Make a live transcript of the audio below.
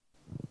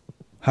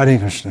Hare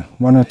Krishna.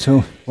 One or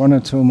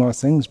two more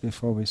things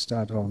before we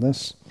start all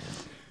this.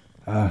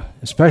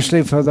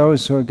 Especially for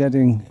those who are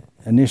getting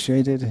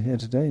initiated here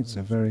today. It's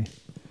a very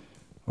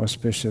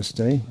auspicious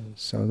day,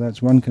 so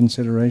that's one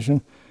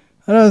consideration.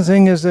 Another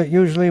thing is that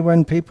usually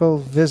when people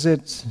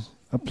visit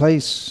a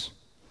place,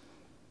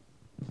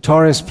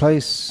 tourist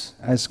place,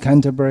 as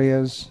Canterbury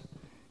is,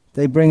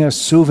 they bring a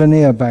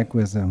souvenir back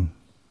with them,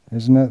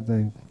 isn't it?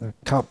 The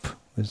cup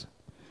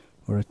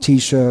or a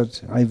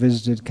T-shirt, I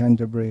visited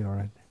Canterbury, or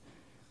a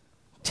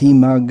tea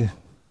mug,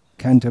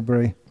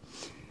 Canterbury.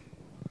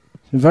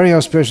 It's a very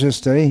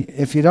auspicious day.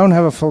 If you don't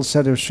have a full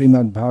set of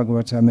Srimad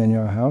Bhagavatam in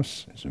your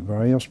house, it's a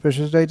very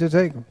auspicious day to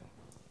take.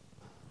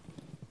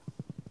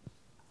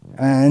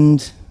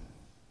 And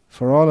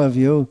for all of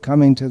you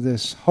coming to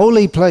this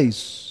holy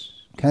place,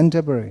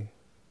 Canterbury,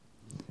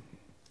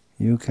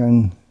 you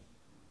can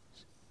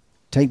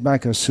take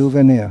back a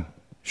souvenir,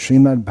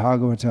 Srimad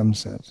Bhagavatam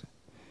set.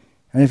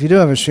 And if you do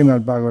have a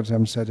Srimad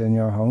Bhagavatam set in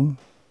your home,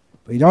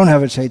 but you don't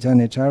have a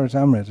Chaitanya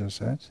Charitamrita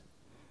set,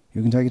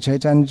 you can take a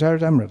Chaitanya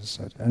Charitamrita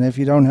set. And if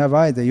you don't have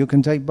either, you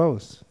can take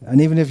both.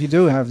 And even if you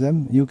do have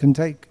them, you can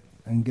take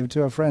and give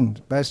to a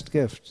friend. Best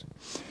gift.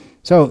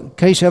 So,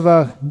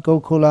 Keshava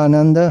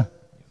Gokulananda,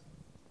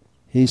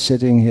 he's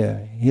sitting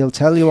here. He'll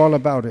tell you all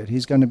about it.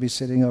 He's going to be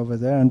sitting over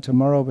there, and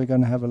tomorrow we're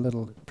going to have a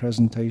little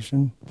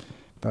presentation.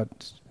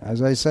 But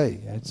as I say,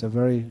 it's a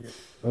very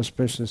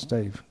auspicious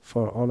day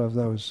for all of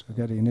those who are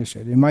getting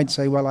initiated. You might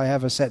say, well, I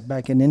have a set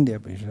back in India,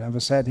 but you should have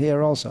a set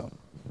here also.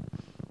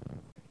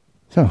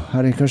 So,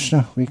 Hare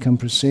Krishna, we can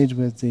proceed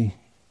with the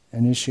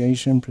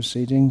initiation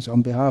proceedings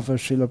on behalf of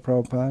Srila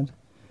Prabhupada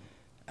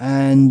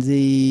and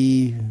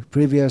the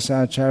previous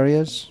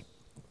acharyas.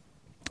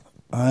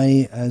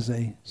 I, as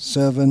a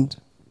servant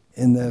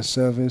in their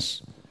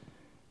service,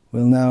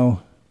 will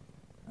now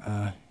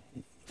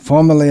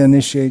formally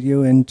initiate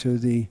you into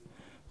the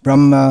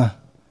Brahma,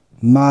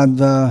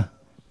 Madhva,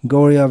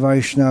 Gauriya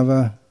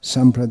Vaishnava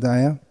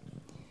Sampradaya.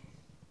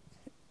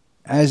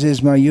 As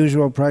is my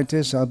usual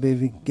practice, I'll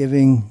be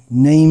giving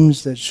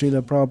names that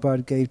Srila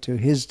Prabhupada gave to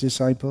his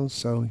disciples,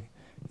 so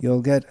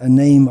you'll get a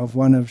name of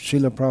one of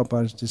Srila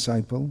Prabhupada's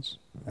disciples.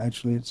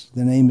 Actually,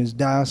 the name is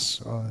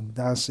Das or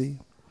Dasi,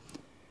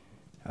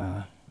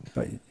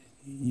 but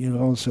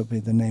you'll also be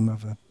the name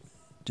of a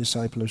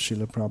disciple of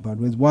Srila Prabhupada,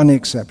 with one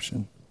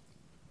exception.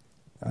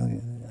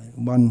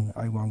 One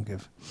I won't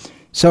give.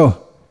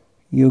 So,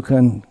 you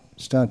can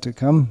start to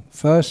come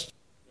first.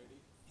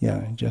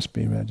 Yeah, just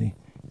be ready.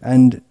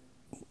 And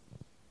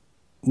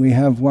we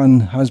have one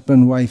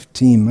husband-wife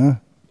team, huh?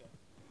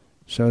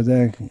 So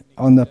they're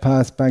on the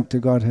path back to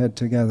Godhead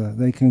together.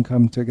 They can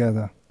come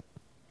together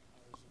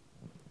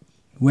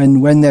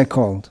when they're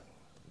called.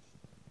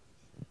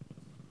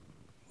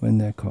 When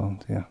they're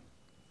called, yeah.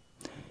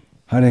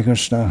 Hare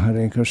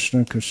Krishna,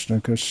 Krishna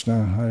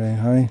Krishna, Hare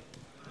Hare.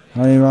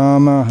 Hare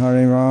Rama,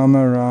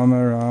 Rama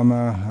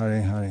Rama,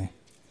 Hare Hare.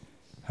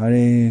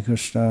 Hare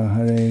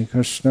Krishna,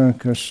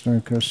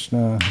 Krishna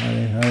Krishna,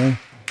 Hare Hare.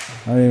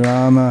 Hare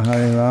Rama,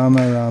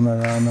 Rama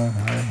Rama,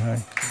 Hare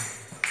Hare.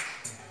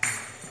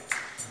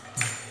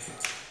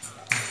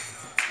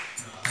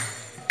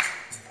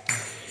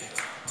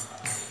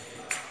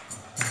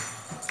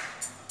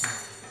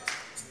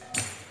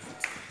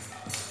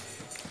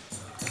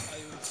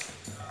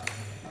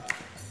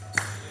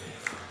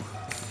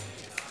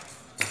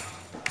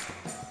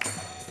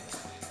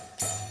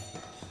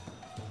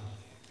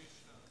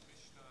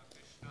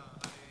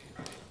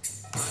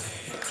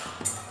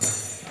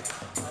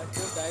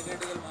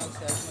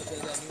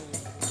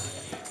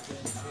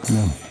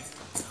 No.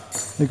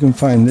 You can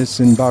find this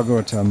in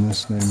Bhagavatam,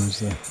 this name is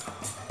there.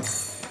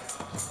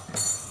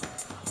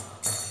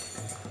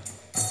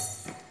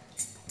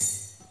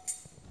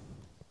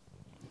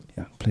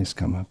 Yeah, please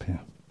come up here.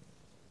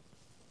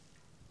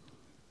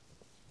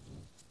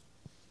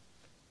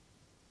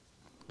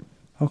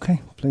 Okay,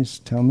 please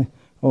tell me.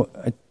 Oh,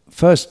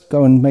 first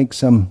go and make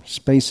some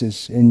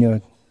spaces in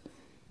your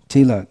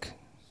tilak.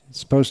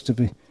 It's supposed to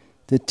be...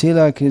 The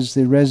tilak is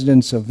the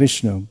residence of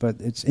Vishnu, but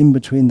it's in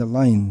between the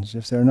lines.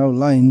 If there are no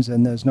lines,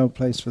 then there's no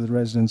place for the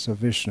residence of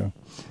Vishnu.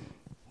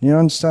 Do you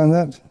understand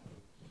that?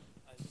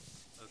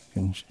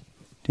 Do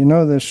you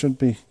know there should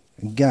be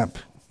a gap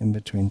in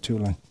between two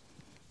lines?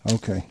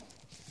 Okay,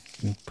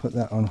 we'll put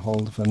that on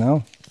hold for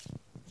now.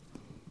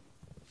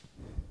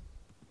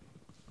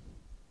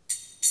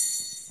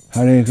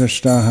 Hare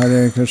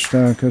Krishna,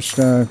 Krishna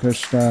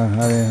Krishna,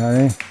 Hare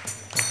Hare.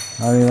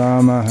 Hare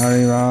Rama,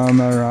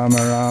 Rama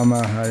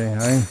Rama, Hare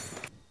Hare.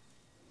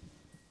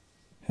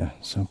 Yeah,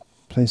 so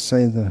please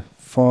say the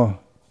 4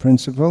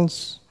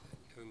 principles.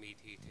 No meat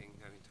eating,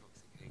 no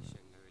intoxication,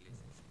 no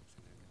illicit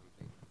sex,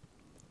 and no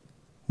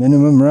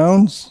gambling. Minimum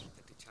rounds? To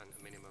chant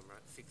a minimum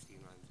 16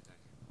 rounds a day.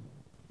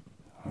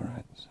 All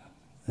right. So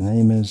the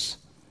name is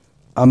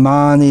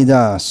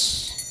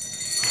Amanidas.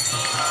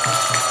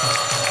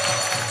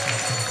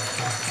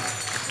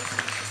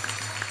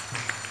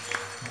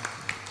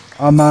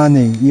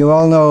 Amani, you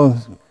all know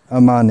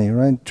Amani,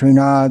 right?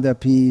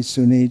 Trinadapi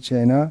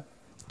sunichena,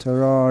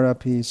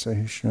 tararapi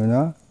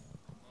sahishnuna,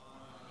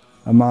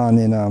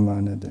 Amanina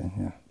amanade,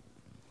 yeah.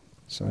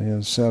 So you're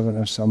a servant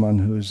of someone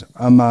who's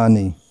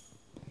amani,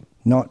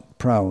 not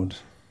proud.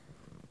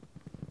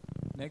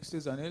 Next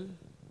is Anil.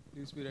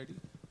 Please be ready.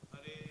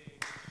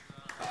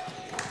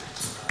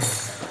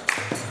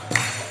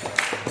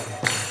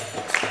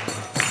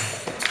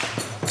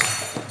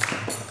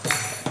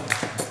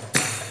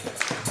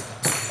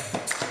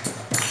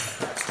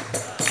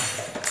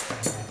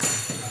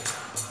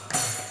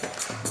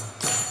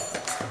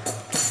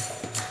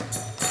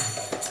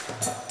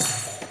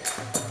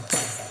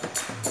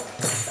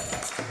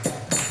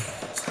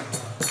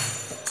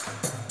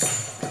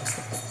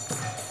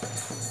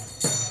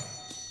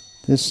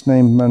 This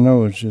name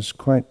Manoj is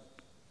quite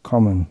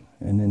common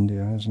in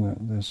India, isn't it?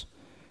 There's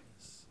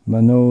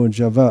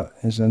Manojava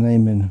is a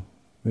name in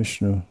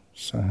Vishnu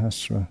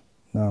Sahasra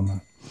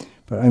Nama.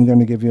 But I'm going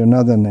to give you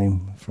another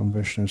name from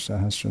Vishnu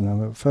Sahasra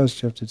Nama. But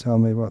first you have to tell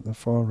me what the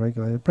 4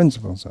 regulated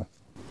principles are.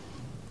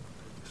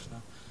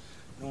 Krishna.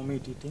 No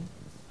meat eating,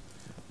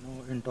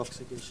 no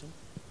intoxication,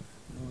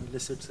 no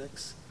illicit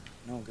sex,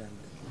 no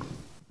gambling.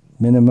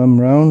 Minimum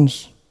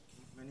rounds?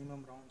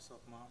 Minimum rounds of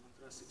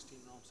Mahamantra, 16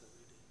 rounds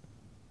every day.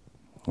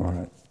 All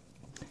right.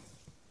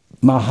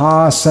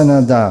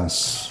 Mahasana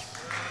Das.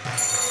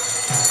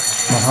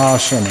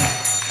 Mahasana.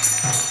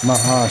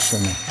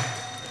 Mahasana.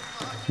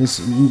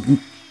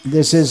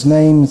 This is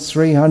name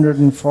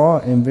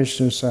 304 in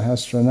Vishnu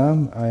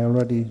Sahasranam. I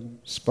already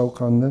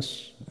spoke on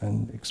this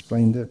and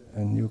explained it,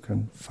 and you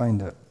can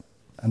find it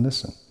and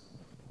listen.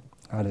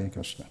 Hare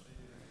Krishna.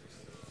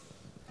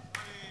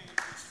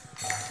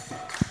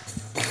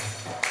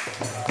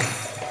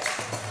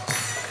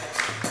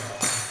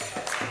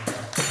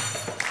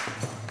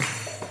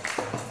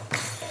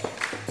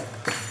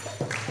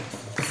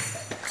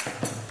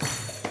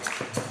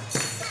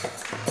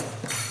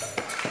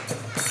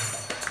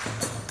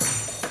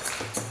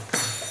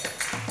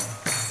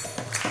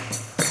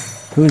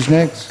 Who's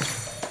next?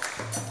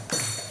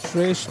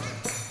 Shresht.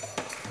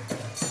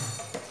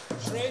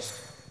 Shresht.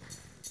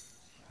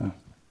 Oh,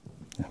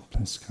 yeah,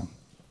 please come.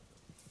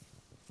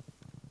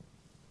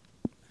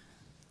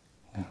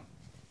 Yeah.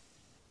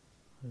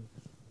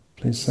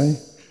 Please say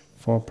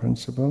 4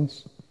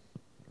 principles.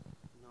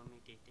 No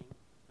meat eating,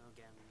 no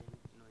gambling,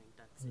 no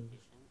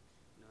intoxication,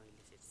 no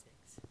illicit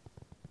sex.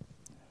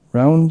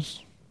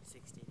 Rounds.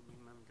 16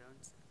 minimum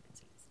rounds,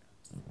 excellence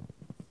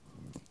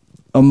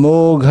rounds.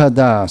 Amogha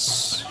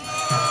Das.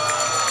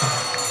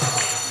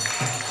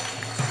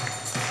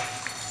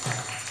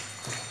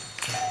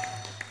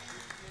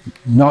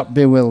 Not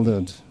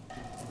bewildered.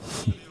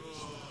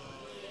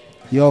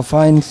 You'll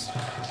find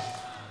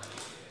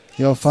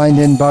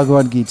in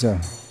Bhagavad Gita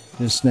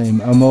this name,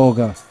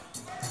 Amogha.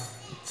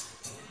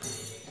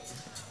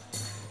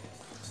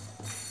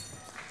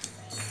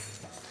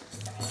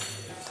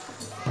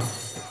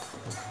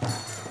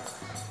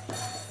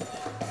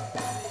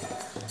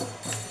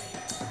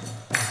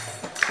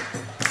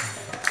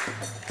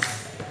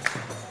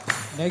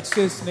 Next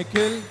is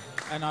Nikhil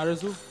and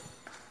Arazu.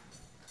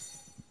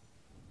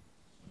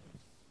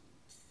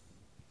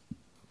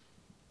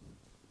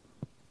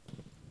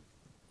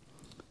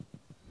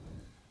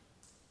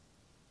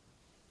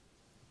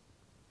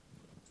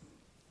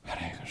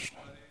 Hare Krishna.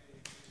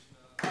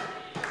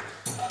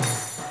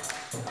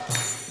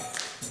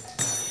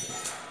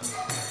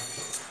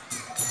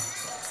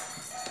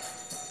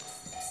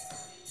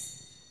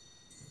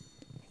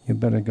 You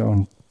better go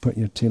and put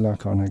your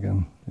tilak on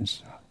again.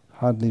 It's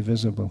hardly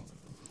visible.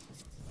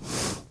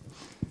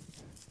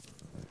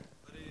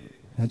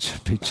 That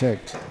should be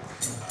checked.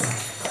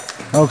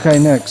 Okay,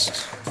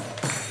 next.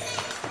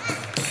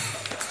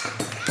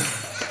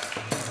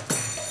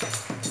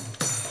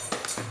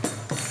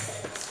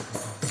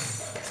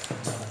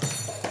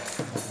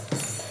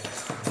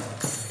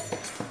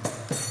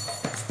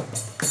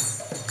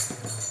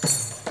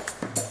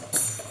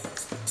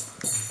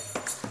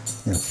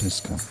 Yeah, please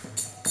come.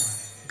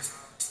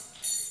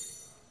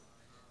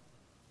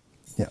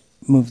 Yeah,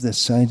 move this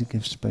side to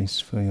give space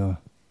for your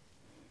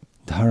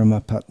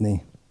Dharma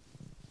Patni.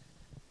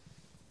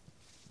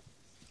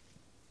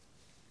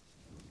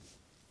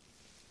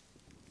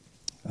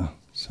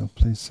 So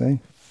please say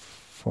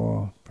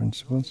 4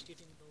 principles.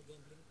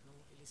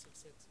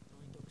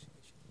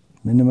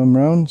 Minimum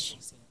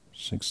rounds?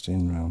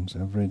 16 rounds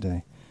every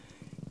day.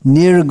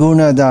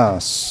 Nirguna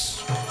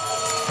Das.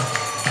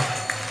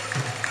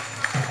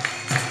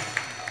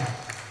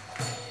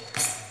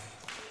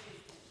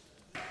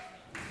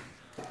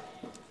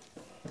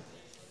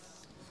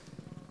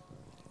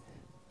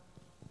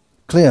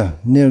 Clear.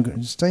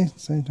 Stay,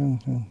 don't.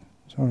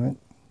 It's all right.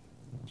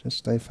 Just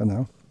stay for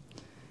now.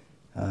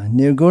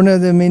 Nirguna,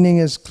 the meaning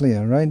is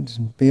clear, right?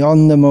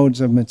 Beyond the modes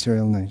of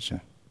material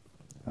nature.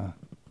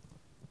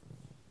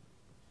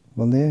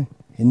 बोलिए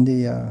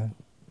हिंदी या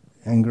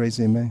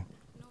अंग्रेजी में?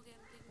 No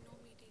gambling, no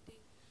meat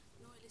eating,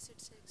 no illicit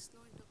sex, no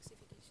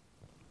intoxication.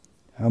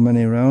 How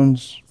many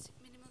rounds?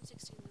 Minimum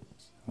 16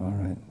 rounds. All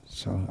right.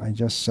 So I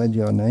just said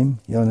your name.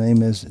 Your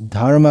name is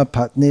Dharma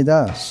Patni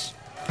Das.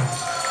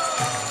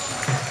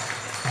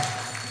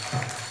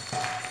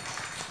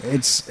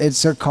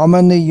 It's a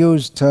commonly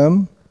used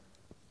term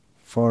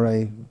for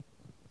a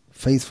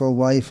faithful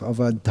wife of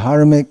a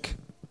dharmic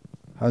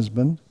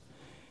husband,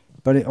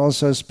 but it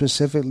also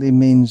specifically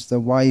means the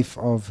wife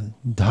of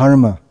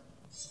Dharma,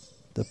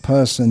 the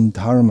person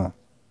Dharma,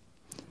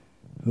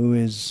 who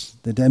is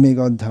the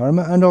demigod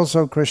Dharma, and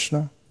also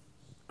Krishna.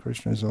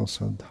 Krishna is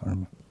also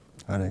Dharma.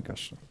 Hare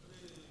Krishna.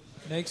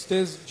 Next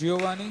is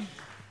Giovanni.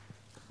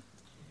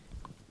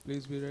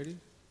 Please be ready.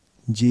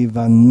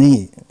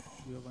 Giovanni.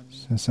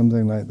 Giovanni. So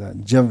something like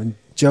that.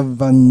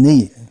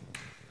 Giovanni.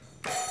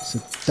 It's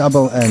a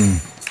double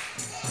N.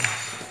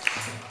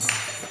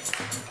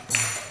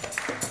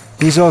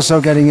 He's also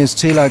getting his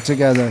tilak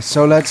together,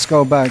 so let's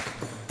go back.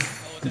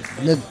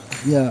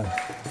 Yeah.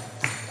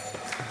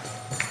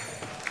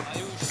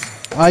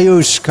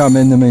 Ayush, come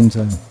in the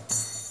meantime.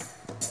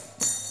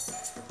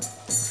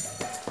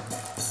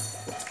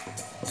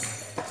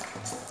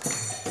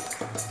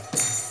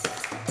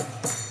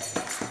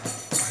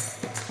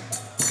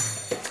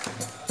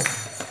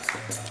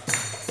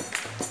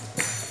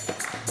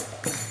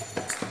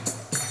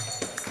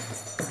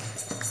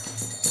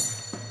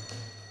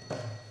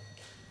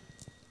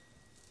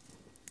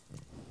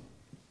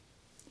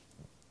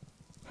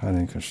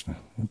 Hare Krishna.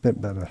 A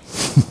bit better.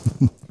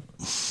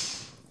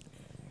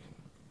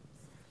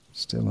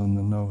 Still on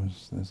the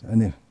nose.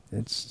 Anyway,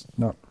 it's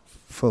not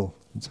full.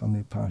 It's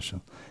only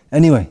partial.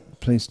 Anyway,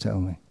 please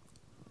tell me.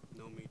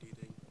 No meat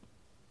eating,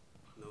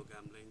 no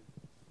gambling,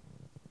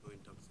 no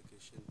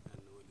intoxication,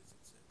 and no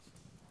illicit sex.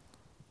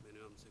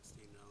 Minimum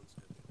 16 rounds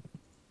every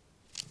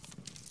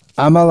day.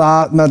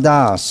 Amalatma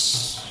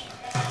Das.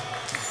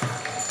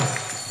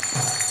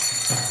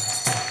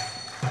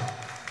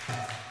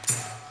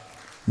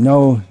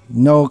 No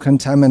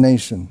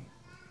contamination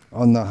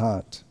on the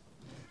heart.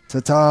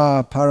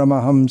 Tata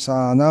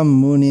paramahamsanam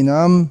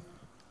muninam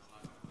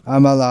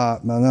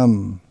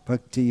amalatmanam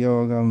bhakti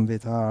yogam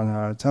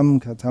vitarnartam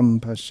katam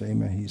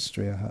pashyemahi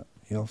striyaha.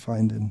 You'll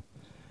find in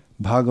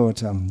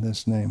Bhagavatam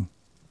this name.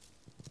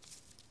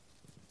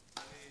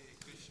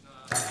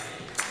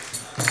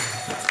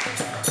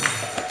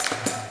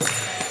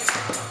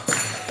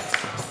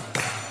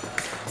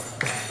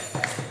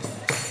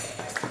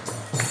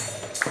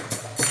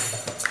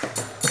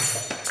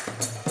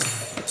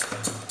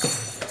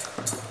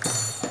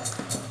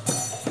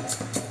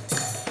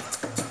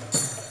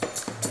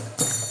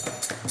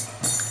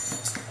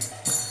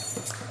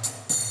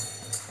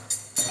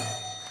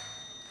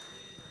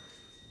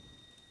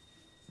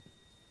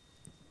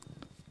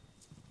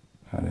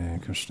 Hare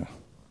Krishna.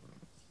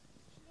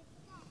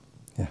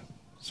 Yeah.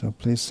 So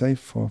please say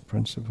 4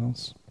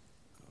 principles.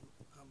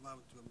 I'm about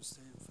to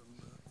abstain from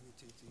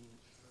imitating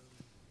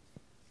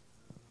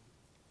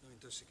no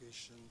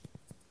intoxication,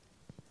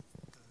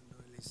 no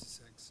illicit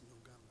sex, no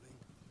gambling,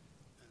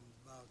 and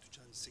vow to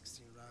chant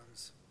 16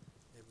 rounds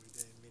every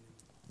day minimum.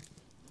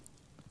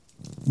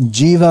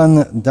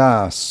 Jivan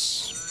Das.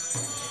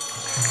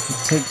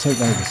 Take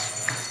like this.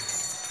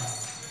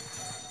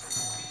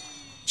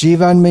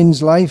 Jivan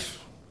means life.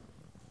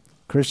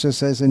 Krishna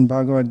says in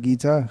Bhagavad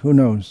Gita, who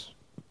knows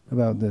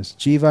about this?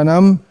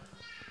 Jivanam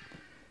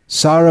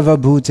sarva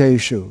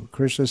bhuteshu.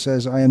 Krishna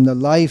says, I am the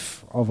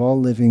life of all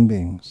living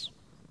beings.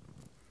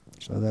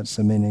 So that's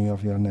the meaning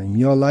of your name.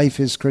 Your life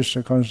is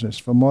Krishna consciousness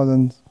for more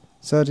than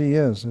 30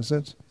 years, is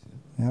it?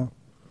 Yeah.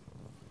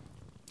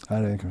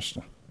 Hare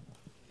Krishna.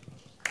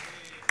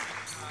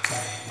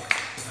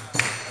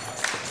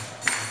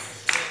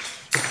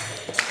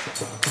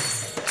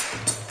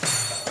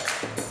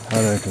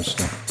 Hare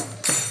Krishna.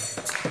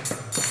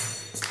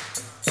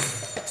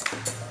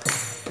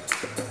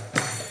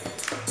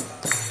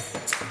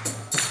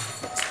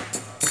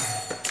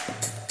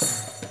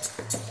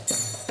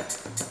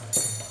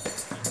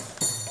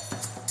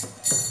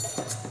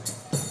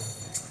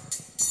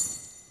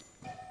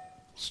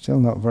 Still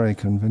not very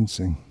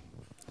convincing.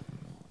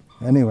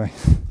 Anyway,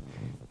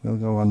 we'll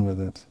go on with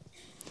it.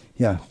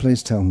 Yeah,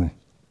 please tell me.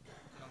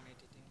 No meat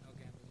eating, no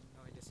gambling,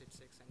 no illicit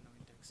sex, and no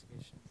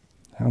intoxication.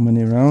 How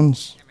many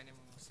rounds? A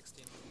minimum of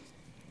 16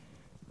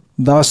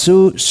 rounds.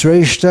 Vasu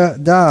Shrestha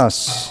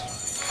Das.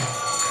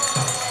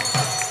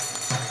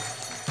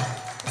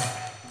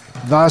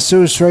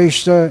 Vasu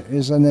Shrestha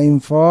is a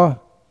name for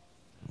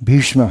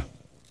Bhishma.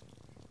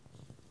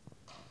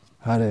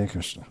 Hare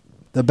Krishna.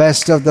 The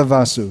best of the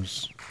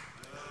Vasus.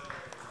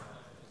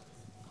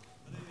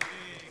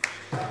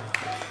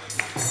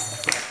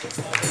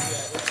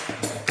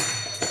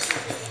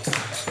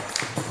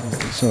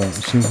 So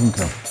you can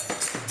come.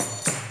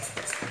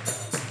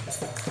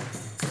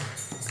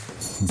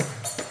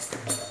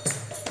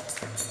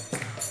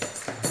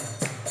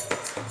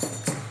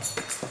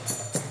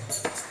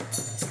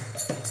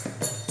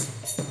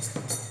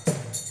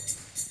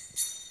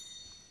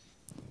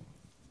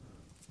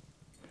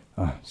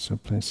 So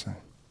please say.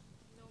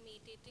 No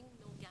meat eating,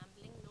 no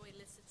gambling, no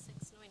illicit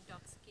sex, no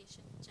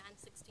intoxication. Chant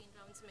 16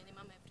 rounds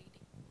minimum every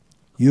day.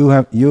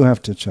 You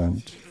have to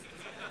chant.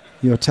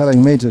 You're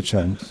telling me to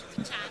chant.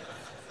 Chant.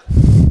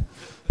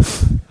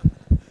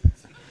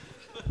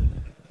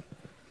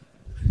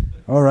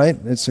 All right. right.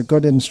 It's a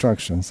good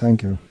instruction.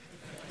 Thank you.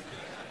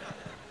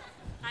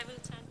 I will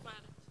chant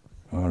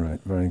Maharaj. All right,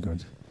 very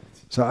good.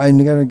 So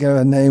I'm going to give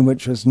a name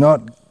which was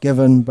not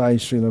given by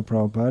Srila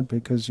Prabhupada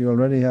because you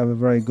already have a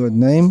very good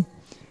name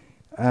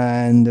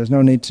and there's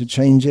no need to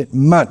change it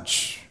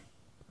much.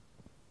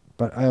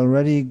 But I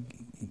already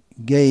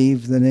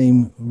gave the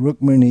name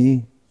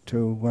Rukmini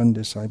to one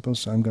disciple,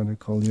 so I'm going to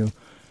call you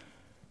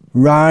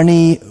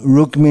Rani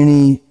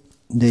Rukmini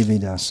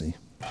Devidasi.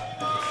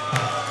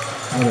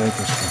 Hare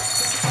Krishna.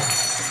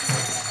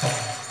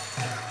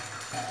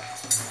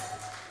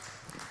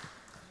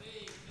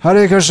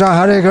 Hare Krishna,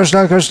 Hare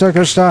Krishna, Krishna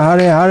Krishna, Hare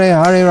Hare,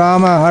 Hare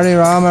Rama,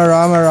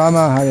 Rama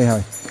Rama, Hare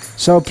Hare.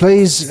 So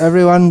please,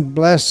 everyone,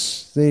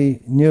 bless the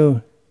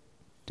new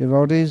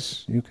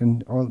devotees. New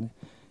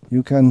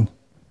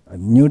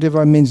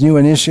devotee means new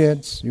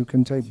initiates. You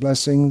can take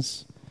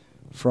blessings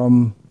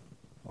from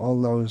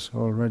all those who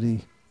are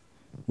already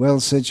well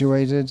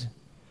situated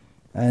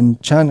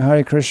and chant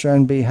Hare Krishna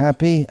and be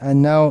happy.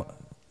 And now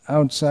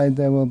outside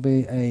there will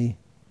be a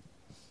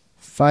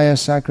fire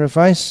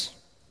sacrifice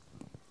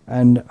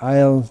and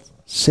I'll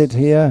sit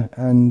here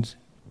and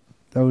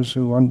those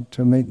who want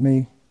to meet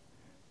me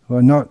who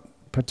are not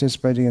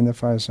participating in the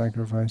fire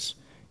sacrifice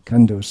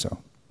can do so.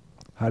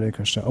 Hare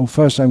Krishna. Oh,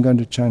 first I'm going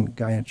to chant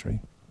Gayatri.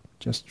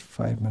 Just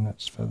 5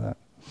 minutes for that.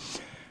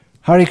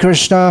 Hare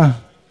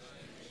Krishna.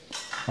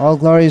 All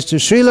glories to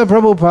Srila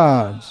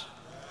Prabhupada.